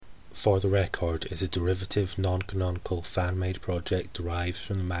For the Record is a derivative, non-canonical, fan-made project derived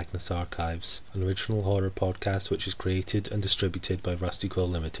from the Magnus Archives, an original horror podcast which is created and distributed by Rusty Quill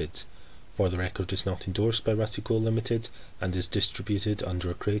Limited. For the Record is not endorsed by Rusty Quill Limited and is distributed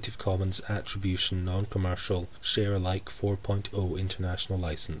under a Creative Commons Attribution Non-Commercial Share-alike 4.0 international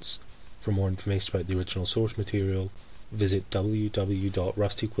license. For more information about the original source material, visit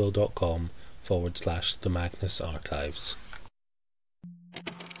www.rustyquill.com/The Magnus Archives.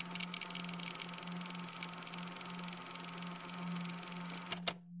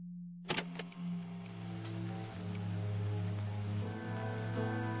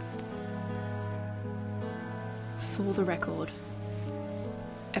 For the Record,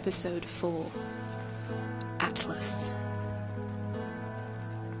 Episode 4, Atlas.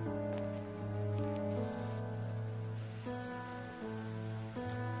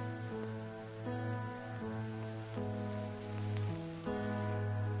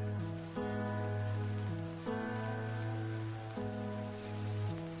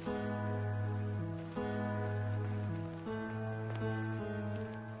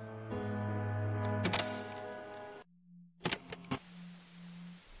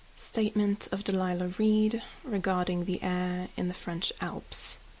 Statement of Delilah Reed regarding the air in the French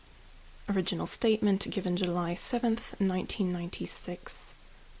Alps. Original statement given July 7th, 1996.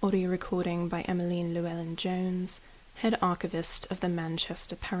 Audio recording by Emmeline Llewellyn-Jones, head archivist of the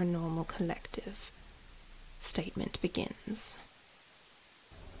Manchester Paranormal Collective. Statement begins.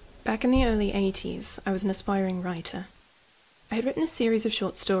 Back in the early 80s, I was an aspiring writer. I had written a series of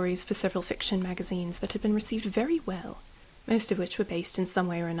short stories for several fiction magazines that had been received very well, most of which were based in some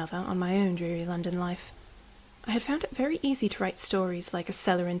way or another on my own dreary London life. I had found it very easy to write stories like A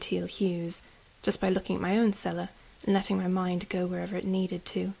Cellar in Teal Hues, just by looking at my own cellar and letting my mind go wherever it needed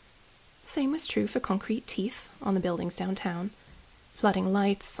to. The same was true for Concrete Teeth on the buildings downtown, Flooding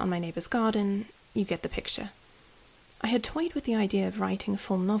Lights on my neighbour's garden. You get the picture. I had toyed with the idea of writing a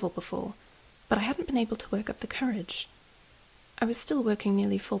full novel before, but I hadn't been able to work up the courage. I was still working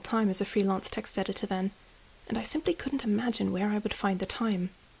nearly full-time as a freelance text editor then, and I simply couldn't imagine where I would find the time.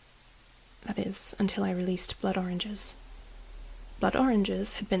 That is, until I released Blood Oranges. Blood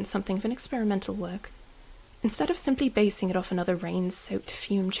Oranges had been something of an experimental work. Instead of simply basing it off another rain-soaked,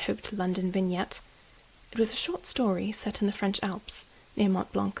 fume-choked London vignette, it was a short story set in the French Alps, near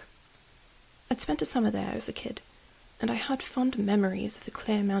Mont Blanc. I'd spent a summer there as a kid, and I had fond memories of the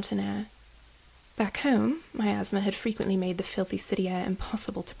clear mountain air. Back home, my asthma had frequently made the filthy city air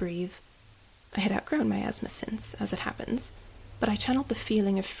impossible to breathe. I had outgrown my asthma since, as it happens, but I channeled the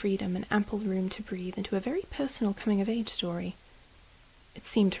feeling of freedom and ample room to breathe into a very personal coming-of-age story. It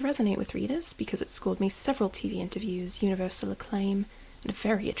seemed to resonate with readers because it scored me several TV interviews, universal acclaim, and a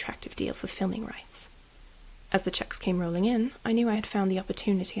very attractive deal for filming rights. As the checks came rolling in, I knew I had found the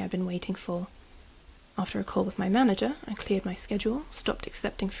opportunity I'd been waiting for. After a call with my manager, I cleared my schedule, stopped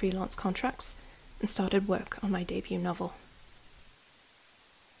accepting freelance contracts, and started work on my debut novel.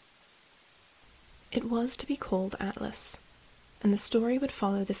 It was to be called Atlas, and the story would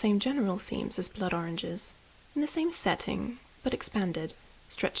follow the same general themes as Blood Oranges, in the same setting, but expanded,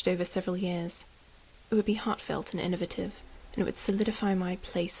 stretched over several years. It would be heartfelt and innovative, and it would solidify my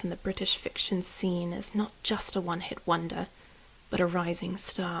place in the British fiction scene as not just a one-hit wonder, but a rising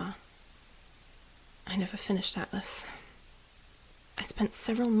star. I never finished Atlas. I spent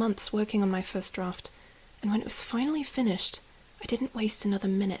several months working on my first draft, and when it was finally finished, I didn't waste another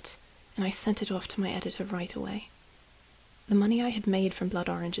minute, and I sent it off to my editor right away. The money I had made from Blood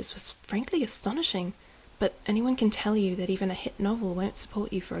Oranges was frankly astonishing, but anyone can tell you that even a hit novel won't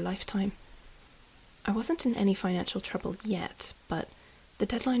support you for a lifetime. I wasn't in any financial trouble yet, but the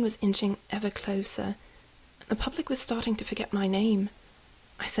deadline was inching ever closer, and the public was starting to forget my name.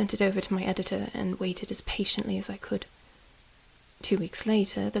 I sent it over to my editor and waited as patiently as I could. 2 weeks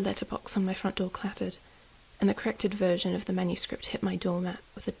later, the letterbox on my front door clattered, and the corrected version of the manuscript hit my doormat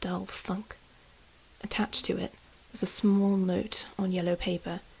with a dull thunk. Attached to it was a small note on yellow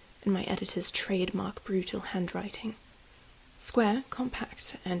paper in my editor's trademark brutal handwriting. Square,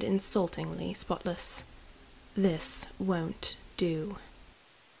 compact, and insultingly spotless. This won't do.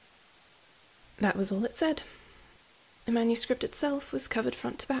 That was all it said. The manuscript itself was covered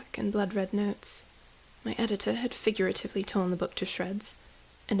front to back in blood-red notes. My editor had figuratively torn the book to shreds,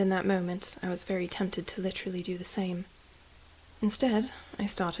 and in that moment I was very tempted to literally do the same. Instead, I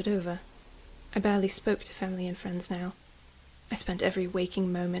started over. I barely spoke to family and friends now. I spent every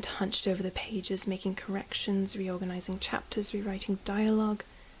waking moment hunched over the pages, making corrections, reorganizing chapters, rewriting dialogue,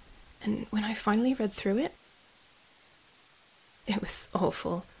 and when I finally read through it, it was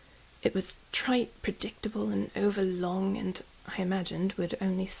awful. It was trite, predictable, and overlong, and I imagined would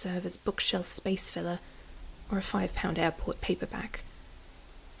only serve as bookshelf space filler or a £5 airport paperback.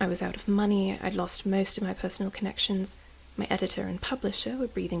 I was out of money, I'd lost most of my personal connections, my editor and publisher were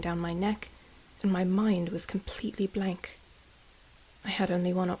breathing down my neck, and my mind was completely blank. I had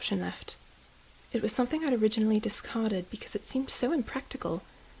only one option left. It was something I'd originally discarded because it seemed so impractical,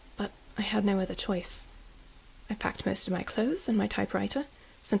 but I had no other choice. I packed most of my clothes and my typewriter,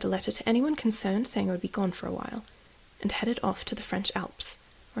 sent a letter to anyone concerned saying I would be gone for a while, and headed off to the French Alps,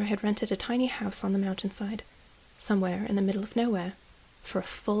 where I had rented a tiny house on the mountainside, somewhere in the middle of nowhere, for a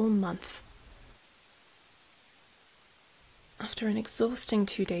full month. After an exhausting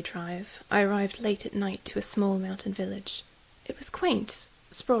 2-day drive, I arrived late at night to a small mountain village. It was quaint,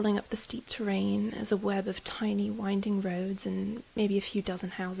 sprawling up the steep terrain as a web of tiny winding roads and maybe a few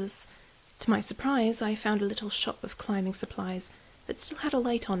dozen houses. To my surprise, I found a little shop of climbing supplies that still had a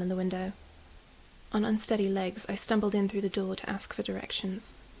light on in the window. On unsteady legs, I stumbled in through the door to ask for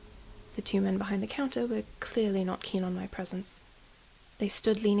directions. The 2 men behind the counter were clearly not keen on my presence. They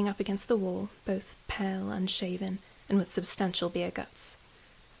stood leaning up against the wall, both pale, unshaven, and with substantial beer guts.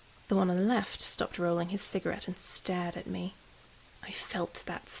 The one on the left stopped rolling his cigarette and stared at me. I felt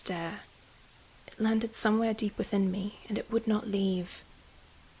that stare. It landed somewhere deep within me, and it would not leave.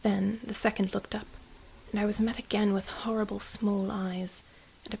 Then the second looked up, and I was met again with horrible small eyes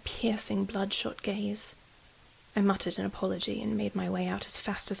and a piercing bloodshot gaze. I muttered an apology and made my way out as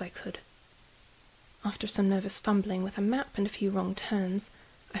fast as I could. After some nervous fumbling with a map and a few wrong turns,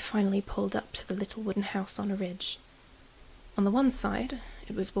 I finally pulled up to the little wooden house on a ridge. On the one side,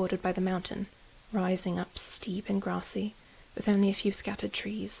 it was bordered by the mountain, rising up steep and grassy, with only a few scattered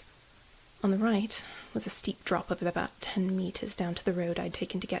trees. On the right was a steep drop of about 10 meters down to the road I'd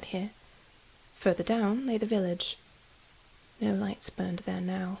taken to get here. Further down lay the village. No lights burned there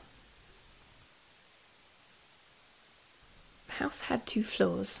now. The house had 2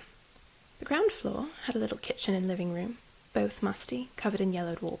 floors. The ground floor had a little kitchen and living room, both musty, covered in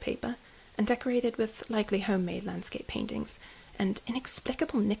yellowed wallpaper, and decorated with likely homemade landscape paintings, and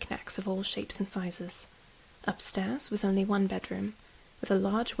inexplicable knickknacks of all shapes and sizes. Upstairs was only 1 bedroom, with a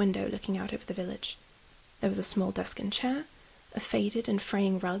large window looking out over the village. There was a small desk and chair, a faded and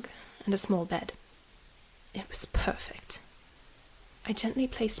fraying rug, and a small bed. It was perfect. I gently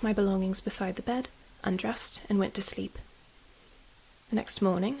placed my belongings beside the bed, undressed, and went to sleep. The next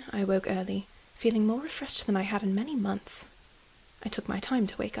morning, I woke early, feeling more refreshed than I had in many months. I took my time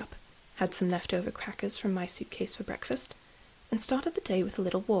to wake up, had some leftover crackers from my suitcase for breakfast, and started the day with a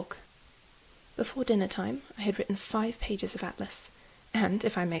little walk. Before dinner time, I had written 5 pages of atlas, and,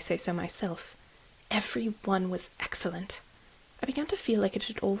 if I may say so myself, every one was excellent. I began to feel like it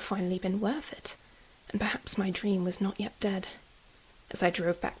had all finally been worth it, and perhaps my dream was not yet dead. As I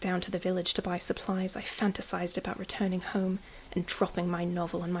drove back down to the village to buy supplies, I fantasized about returning home and dropping my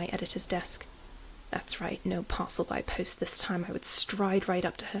novel on my editor's desk. That's right, no parcel by post this time. I would stride right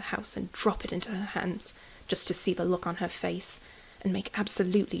up to her house and drop it into her hands, just to see the look on her face, and make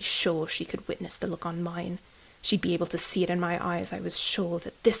absolutely sure she could witness the look on mine. She'd be able to see it in my eyes. I was sure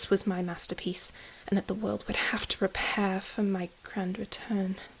that this was my masterpiece, and that the world would have to prepare for my grand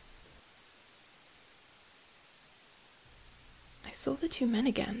return. I saw the 2 men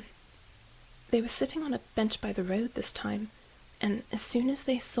again. They were sitting on a bench by the road this time, and as soon as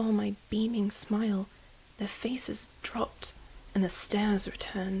they saw my beaming smile, their faces dropped, and the stares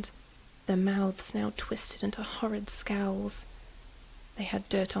returned, their mouths now twisted into horrid scowls. They had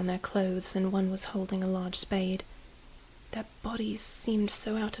dirt on their clothes, and one was holding a large spade. Their bodies seemed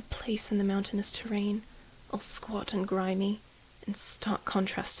so out of place in the mountainous terrain, all squat and grimy, in stark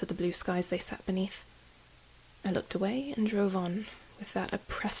contrast to the blue skies they sat beneath. I looked away and drove on, with that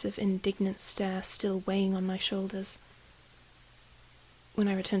oppressive, indignant stare still weighing on my shoulders. When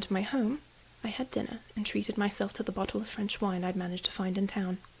I returned to my home, I had dinner and treated myself to the bottle of French wine I'd managed to find in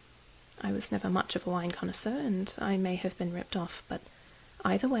town. I was never much of a wine connoisseur, and I may have been ripped off, but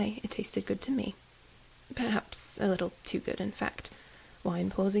either way, it tasted good to me. Perhaps a little too good, in fact.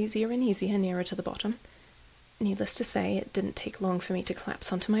 Wine pours easier and easier nearer to the bottom. Needless to say, it didn't take long for me to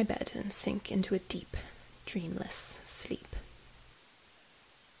collapse onto my bed and sink into a deep, dreamless sleep.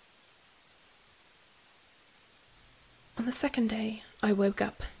 On the second day, I woke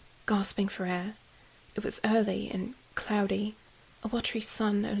up, gasping for air. It was early and cloudy. A watery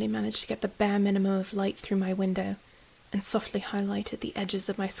sun only managed to get the bare minimum of light through my window, and softly highlighted the edges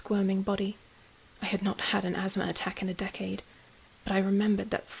of my squirming body. I had not had an asthma attack in a decade, but I remembered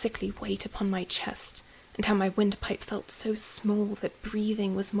that sickly weight upon my chest, and how my windpipe felt so small that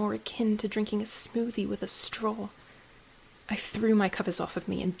breathing was more akin to drinking a smoothie with a straw. I threw my covers off of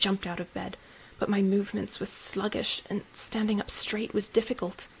me and jumped out of bed, but my movements were sluggish, and standing up straight was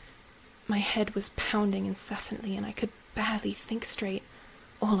difficult. My head was pounding incessantly, and I could barely think straight.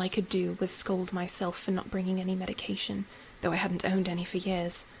 All I could do was scold myself for not bringing any medication, though I hadn't owned any for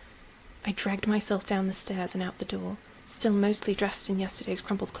years. I dragged myself down the stairs and out the door, still mostly dressed in yesterday's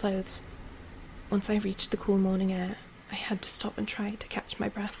crumpled clothes. Once I reached the cool morning air, I had to stop and try to catch my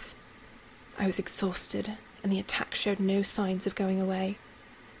breath. I was exhausted, and the attack showed no signs of going away.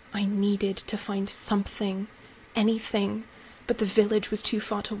 I needed to find something, anything, but the village was too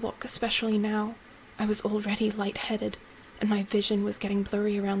far to walk, especially now. I was already lightheaded, and my vision was getting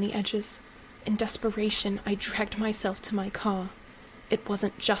blurry around the edges. In desperation, I dragged myself to my car. It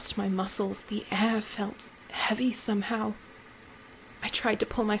wasn't just my muscles, the air felt heavy somehow. I tried to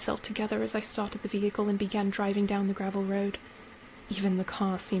pull myself together as I started the vehicle and began driving down the gravel road. Even the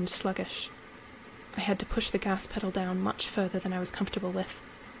car seemed sluggish. I had to push the gas pedal down much further than I was comfortable with,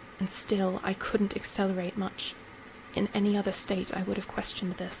 and still I couldn't accelerate much. In any other state I would have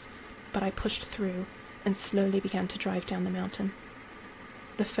questioned this, but I pushed through and slowly began to drive down the mountain.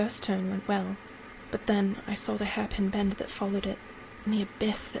 The first turn went well, but then I saw the hairpin bend that followed it, and the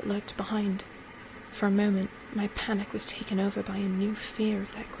abyss that lurked behind. For a moment, my panic was taken over by a new fear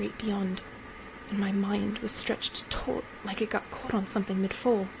of that great beyond, and my mind was stretched taut like it got caught on something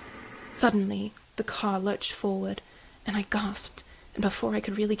mid-fall. Suddenly, the car lurched forward, and I gasped, and before I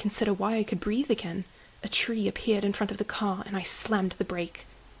could really consider why I could breathe again, a tree appeared in front of the car, and I slammed the brake.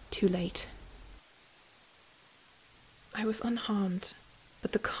 Too late. I was unharmed,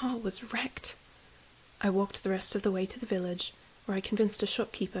 but the car was wrecked. I walked the rest of the way to the village, where I convinced a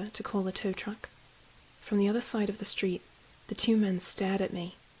shopkeeper to call a tow truck. From the other side of the street, the two men stared at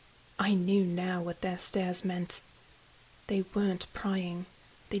me. I knew now what their stares meant. They weren't prying.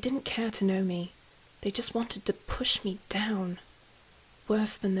 They didn't care to know me. They just wanted to push me down.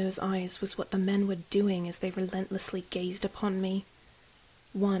 Worse than those eyes was what the men were doing as they relentlessly gazed upon me.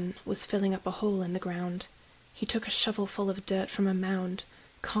 One was filling up a hole in the ground. He took a shovelful of dirt from a mound,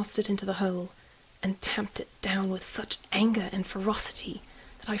 cast it into the hole, and tamped it down with such anger and ferocity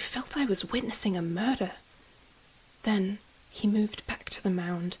that I felt I was witnessing a murder. Then he moved back to the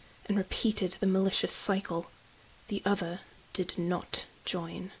mound and repeated the malicious cycle. The other did not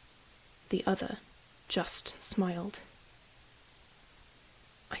join. The other just smiled.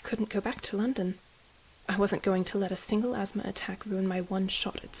 I couldn't go back to London. I wasn't going to let a single asthma attack ruin my one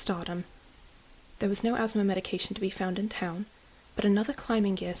shot at stardom. There was no asthma medication to be found in town, but another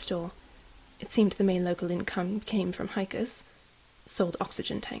climbing gear store, it seemed the main local income came from hikers, sold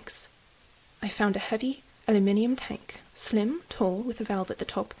oxygen tanks. I found a heavy aluminium tank, slim, tall, with a valve at the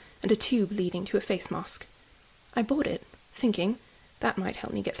top, and a tube leading to a face mask. I bought it, thinking that might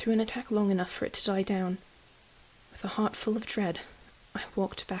help me get through an attack long enough for it to die down. With a heart full of dread, I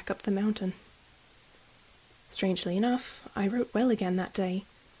walked back up the mountain. Strangely enough, I wrote well again that day.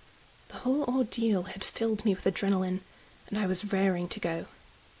 The whole ordeal had filled me with adrenaline, and I was raring to go.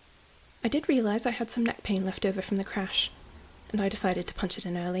 I did realize I had some neck pain left over from the crash, and I decided to punch it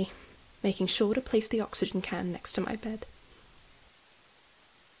in early, making sure to place the oxygen can next to my bed.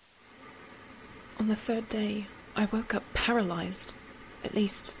 On the third day, I woke up paralyzed, at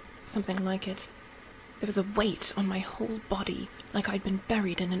least something like it. There was a weight on my whole body, like I'd been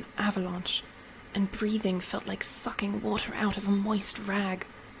buried in an avalanche, and breathing felt like sucking water out of a moist rag.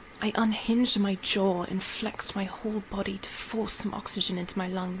 I unhinged my jaw and flexed my whole body to force some oxygen into my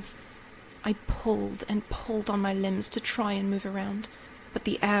lungs. I pulled and pulled on my limbs to try and move around, but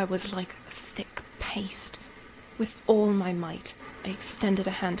the air was like thick paste. With all my might, I extended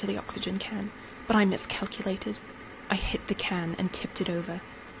a hand to the oxygen can, but I miscalculated. I hit the can and tipped it over,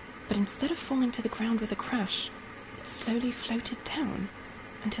 but instead of falling to the ground with a crash, it slowly floated down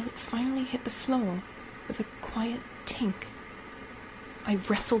until it finally hit the floor with a quiet tink. I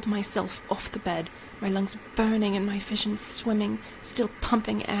wrestled myself off the bed, my lungs burning and my vision swimming, still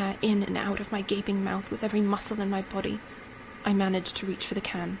pumping air in and out of my gaping mouth with every muscle in my body. I managed to reach for the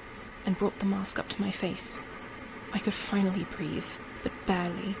can and brought the mask up to my face. I could finally breathe, but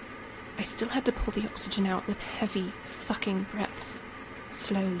barely. I still had to pull the oxygen out with heavy, sucking breaths.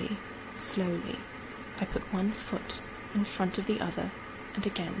 Slowly, slowly, I put one foot in front of the other, and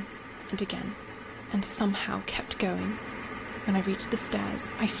again, and somehow kept going. When I reached the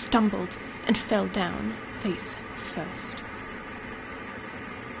stairs, I stumbled and fell down, face first.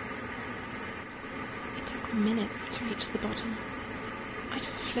 It took minutes to reach the bottom. I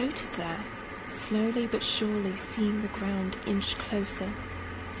just floated there, slowly but surely seeing the ground inch closer,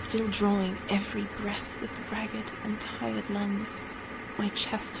 still drawing every breath with ragged and tired lungs, my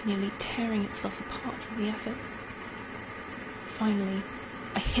chest nearly tearing itself apart from the effort. Finally,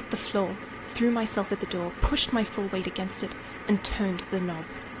 I hit the floor, threw myself at the door, pushed my full weight against it, and turned the knob.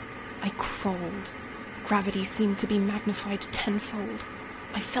 I crawled. Gravity seemed to be magnified tenfold.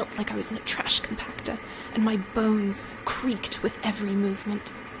 I felt like I was in a trash compactor, and my bones creaked with every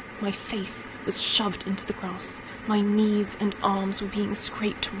movement. My face was shoved into the grass. My knees and arms were being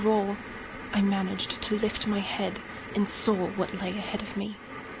scraped raw. I managed to lift my head and saw what lay ahead of me.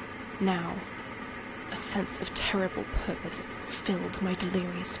 Now, a sense of terrible purpose filled my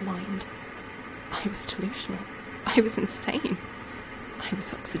delirious mind. I was delusional. I was insane. I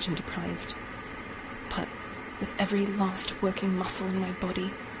was oxygen deprived. But with every last working muscle in my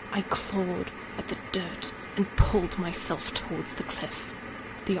body, I clawed at the dirt and pulled myself towards the cliff.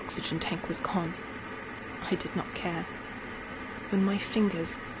 The oxygen tank was gone. I did not care. When my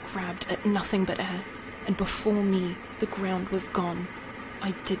fingers grabbed at nothing but air, and before me the ground was gone,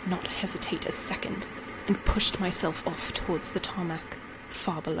 I did not hesitate a second, and pushed myself off towards the tarmac,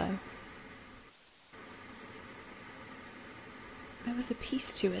 far below. There was a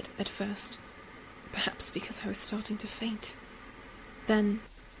peace to it at first, perhaps because I was starting to faint. Then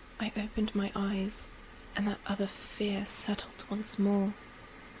I opened my eyes, and that other fear settled once more.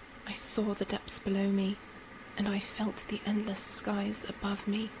 I saw the depths below me, and I felt the endless skies above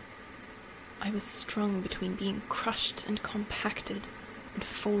me. I was strung between being crushed and compacted and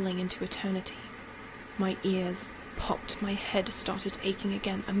falling into eternity. My ears popped, my head started aching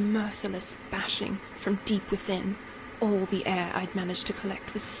again, a merciless bashing from deep within. All the air I'd managed to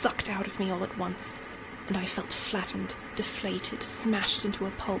collect was sucked out of me all at once, and I felt flattened, deflated, smashed into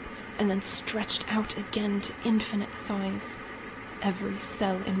a pulp, and then stretched out again to infinite size. Every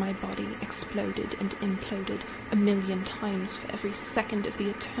cell in my body exploded and imploded 1,000,000 times for every second of the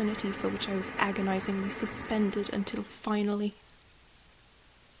eternity for which I was agonizingly suspended until finally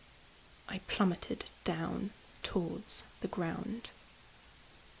I plummeted down towards the ground.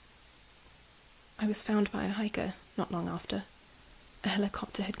 I was found by a hiker not long after. A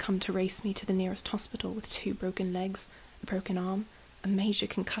helicopter had come to race me to the nearest hospital with 2 broken legs, a broken arm, a major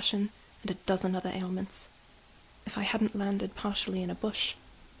concussion, and a dozen other ailments. If I hadn't landed partially in a bush,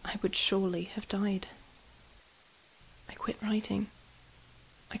 I would surely have died. I quit writing.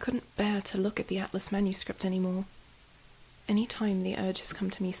 I couldn't bear to look at the Atlas manuscript anymore. Any time the urge has come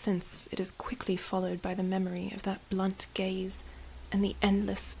to me since, it is quickly followed by the memory of that blunt gaze and the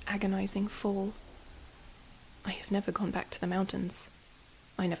endless, agonizing fall. I have never gone back to the mountains.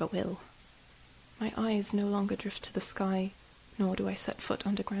 I never will. My eyes no longer drift to the sky, nor do I set foot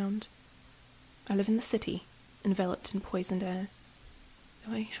underground. I live in the city, enveloped in poisoned air,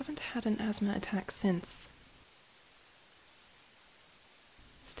 though I haven't had an asthma attack since.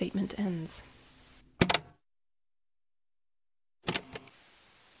 Statement ends.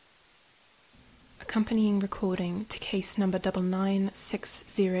 Accompanying recording to case number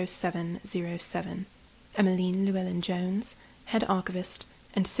 9960707, Emmeline Llewellyn-Jones, Head Archivist,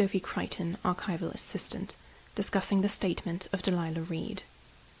 and Sophie Crichton, Archival Assistant, discussing the statement of Delilah Reed.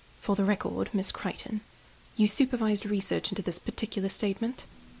 For the record, Miss Crichton, you supervised research into this particular statement?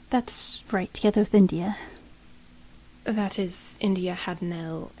 That's right, together with India. That is, India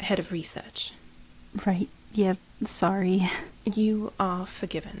Hadnell, Head of Research. Right, yeah, sorry. You are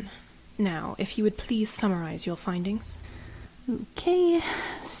forgiven. Now, if you would please summarize your findings. Okay,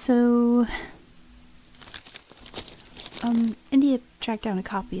 so... India tracked down a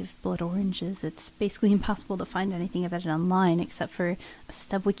copy of Blood Oranges. It's basically impossible to find anything about it online except for a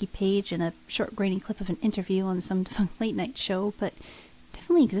stub wiki page and a short grainy clip of an interview on some defunct late night show, but it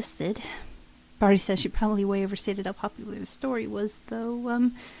definitely existed. Barty says she probably way overstated how popular the story was, though,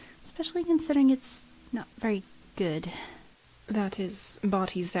 especially considering it's not very good. That is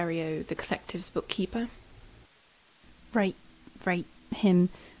Barty Zario, the collective's bookkeeper? Right, him.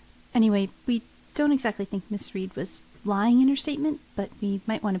 Anyway, we don't exactly think Miss Reed was lying in her statement, but we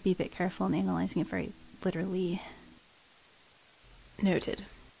might want to be a bit careful in analyzing it very literally. Noted.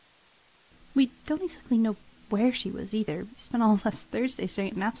 We don't exactly know where she was either. We spent all last Thursday staring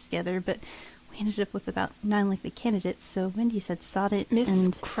at maps together, but we ended up with about 9 likely candidates, so Wendy said sod it. Miss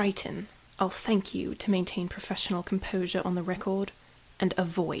Crichton, I'll thank you to maintain professional composure on the record and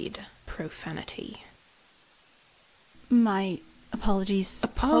avoid profanity. My apologies.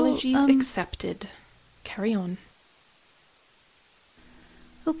 Apologies accepted. Carry on.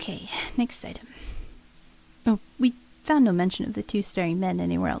 Okay, next item. Oh, we found no mention of the 2 staring men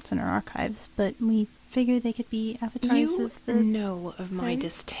anywhere else in our archives, but we figure they could be avatars you of the... know of my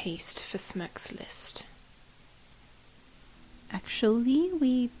distaste for Smirk's List. Actually,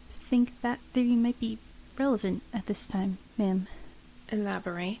 we think that theory might be relevant at this time, ma'am.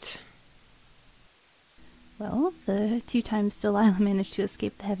 Elaborate. Well, the 2 times Delilah managed to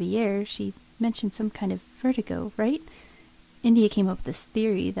escape the heavy air, she mentioned some kind of vertigo, right? India came up with this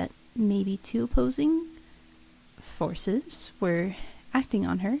theory that maybe 2 opposing forces were acting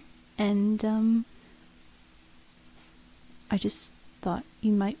on her, and, I just thought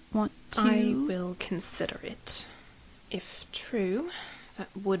you might want to... I will consider it. If true, that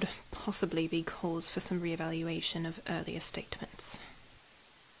would possibly be cause for some reevaluation of earlier statements.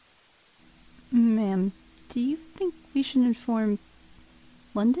 Ma'am, do you think we should inform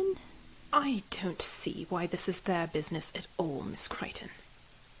London? I don't see why this is their business at all, Miss Crichton.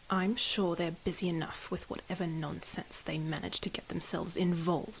 I'm sure they're busy enough with whatever nonsense they manage to get themselves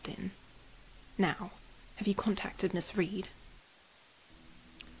involved in. Now, have you contacted Miss Reed?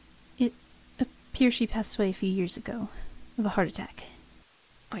 It appears she passed away a few years ago of a heart attack.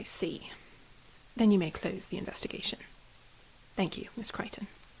 I see. Then you may close the investigation. Thank you, Miss Crichton.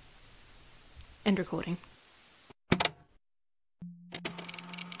 End recording.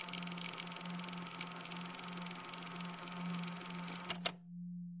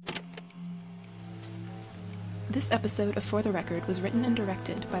 This episode of For the Record was written and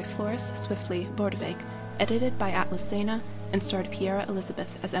directed by Floris Swiftly Bordevik, edited by Atlas Sena, and starred Piera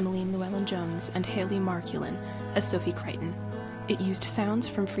Elizabeth as Emmeline Llewellyn-Jones and Haley Marculin as Sophie Crichton. It used sounds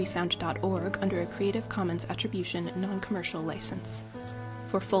from freesound.org under a Creative Commons Attribution Non-Commercial license.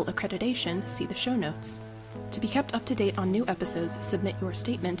 For full accreditation, see the show notes. To be kept up to date on new episodes, submit your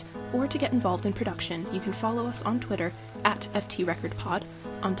statement, or to get involved in production, you can follow us on Twitter at FTRecordPod,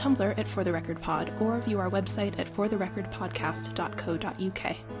 on Tumblr at ForTheRecordPod, or view our website at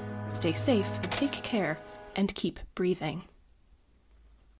fortherecordpodcast.co.uk. Stay safe, take care, and keep breathing.